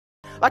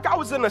Like I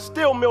was in a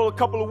steel mill a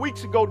couple of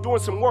weeks ago doing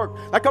some work.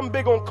 Like I'm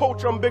big on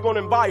culture, I'm big on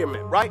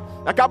environment, right?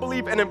 Like I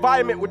believe an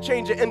environment would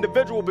change an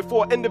individual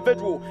before an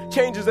individual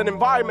changes an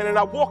environment. And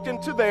I walked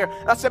into there,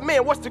 and I said,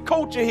 man, what's the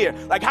culture here?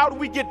 Like how do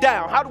we get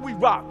down? How do we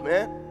rock,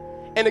 man?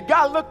 And the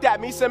guy looked at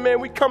me, he said,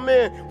 man, we come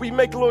in, we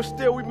make a little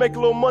steel, we make a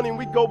little money, and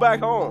we go back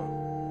home.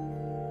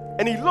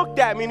 And he looked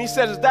at me and he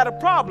said, is that a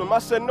problem? I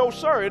said, no,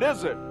 sir, it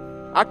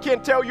isn't. I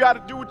can't tell you how to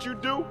do what you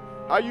do,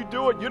 how you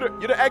do it. You're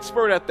the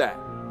expert at that.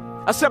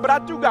 I said, but I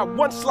do got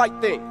one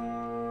slight thing.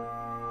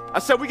 I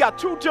said, we got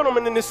two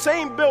gentlemen in the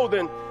same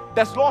building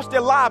that's lost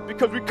their lives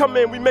because we come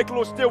in, we make a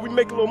little steel, we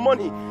make a little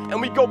money,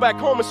 and we go back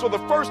home. And so the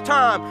first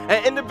time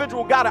an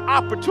individual got an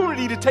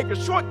opportunity to take a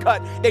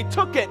shortcut, they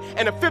took it,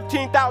 and a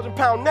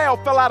 15,000-pound nail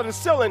fell out of the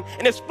ceiling,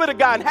 and it split a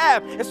guy in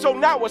half. And so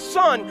now a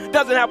son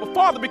doesn't have a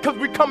father because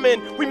we come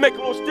in, we make a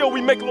little steel,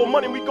 we make a little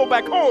money, and we go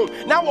back home.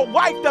 Now a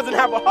wife doesn't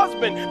have a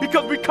husband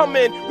because we come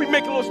in, we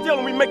make a little steel,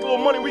 and we make a little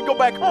money, and we go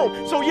back home.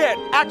 So yeah,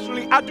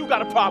 actually, I do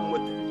got a problem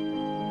with it.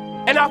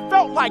 And I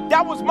felt like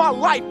that was my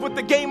life with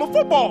the game of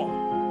football.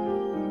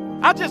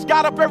 I just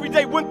got up every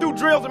day, went through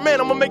drills, and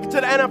man, I'm going to make it to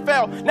the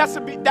NFL.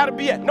 And that'll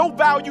be it. No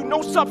value,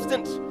 no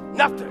substance,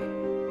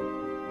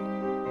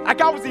 nothing.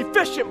 Like I was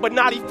efficient, but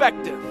not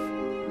effective.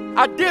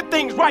 I did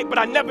things right, but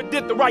I never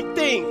did the right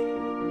thing.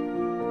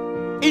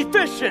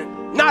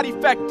 Efficient, not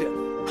effective.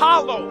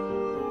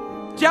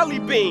 Hollow, jelly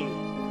bean,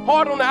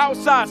 hard on the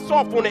outside,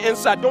 soft on the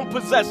inside, don't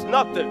possess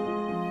nothing.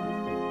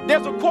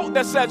 There's a quote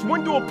that says,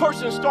 when do a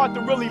person start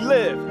to really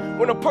live?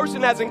 When a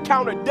person has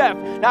encountered death.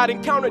 Now, I'd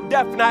encountered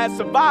death and I had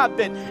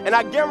survived it. And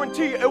I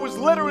guarantee you, it was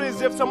literally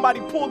as if somebody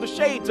pulled the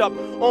shades up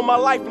on my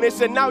life and they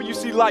said, now you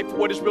see life for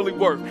what it's really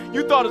worth.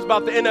 You thought it was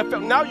about the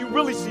NFL. Now you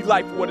really see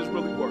life for what it's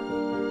really worth.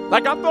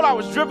 Like I thought I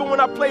was driven when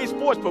I played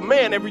sports, but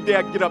man, every day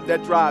I get up,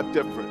 that drive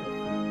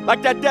different.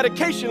 Like that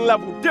dedication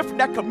level, different,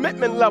 that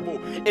commitment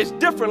level is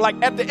different. Like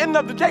at the end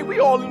of the day, we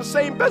all in the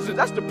same business.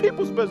 That's the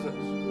people's business.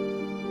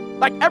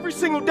 Like every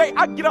single day,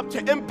 I get up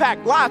to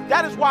impact lives.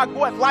 That is why I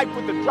go at life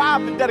with the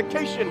drive, the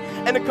dedication,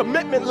 and the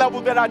commitment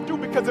level that I do.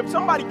 Because if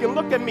somebody can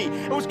look at me,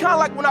 it was kind of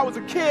like when I was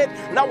a kid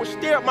and I would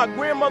stare at my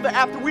grandmother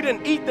after we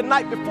didn't eat the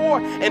night before,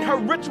 and her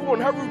ritual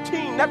and her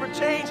routine never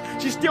changed.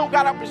 She still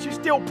got up and she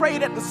still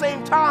prayed at the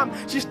same time.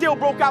 She still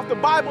broke out the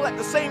Bible at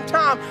the same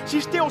time.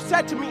 She still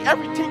said to me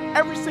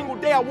every single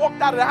day I walked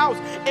out of the house,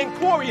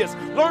 inglorious,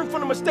 learn from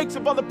the mistakes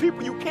of other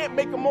people. You can't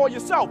make them all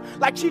yourself.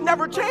 Like she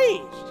never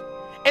changed.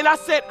 And I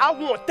said, I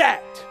want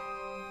that.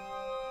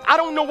 I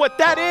don't know what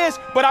that is,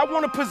 but I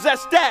want to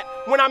possess that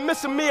when I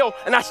miss a meal,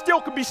 and I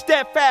still can be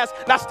steadfast,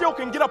 and I still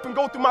can get up and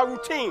go through my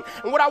routine.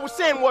 And what I was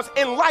saying was,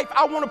 in life,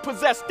 I want to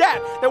possess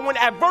that when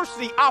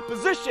adversity,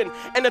 opposition,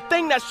 and the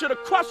thing that should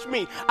have crushed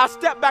me, I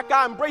step back,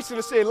 I embrace it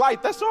and say,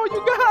 life, that's all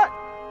you got?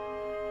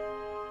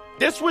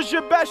 This was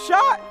your best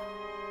shot?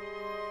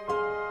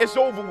 It's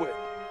over with.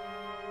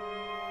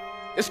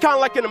 It's kind of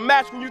like in a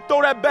match when you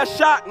throw that best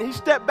shot and he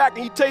stepped back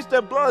and he tastes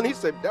that blood and he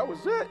said, that was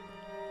it.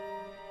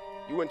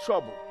 You in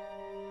trouble.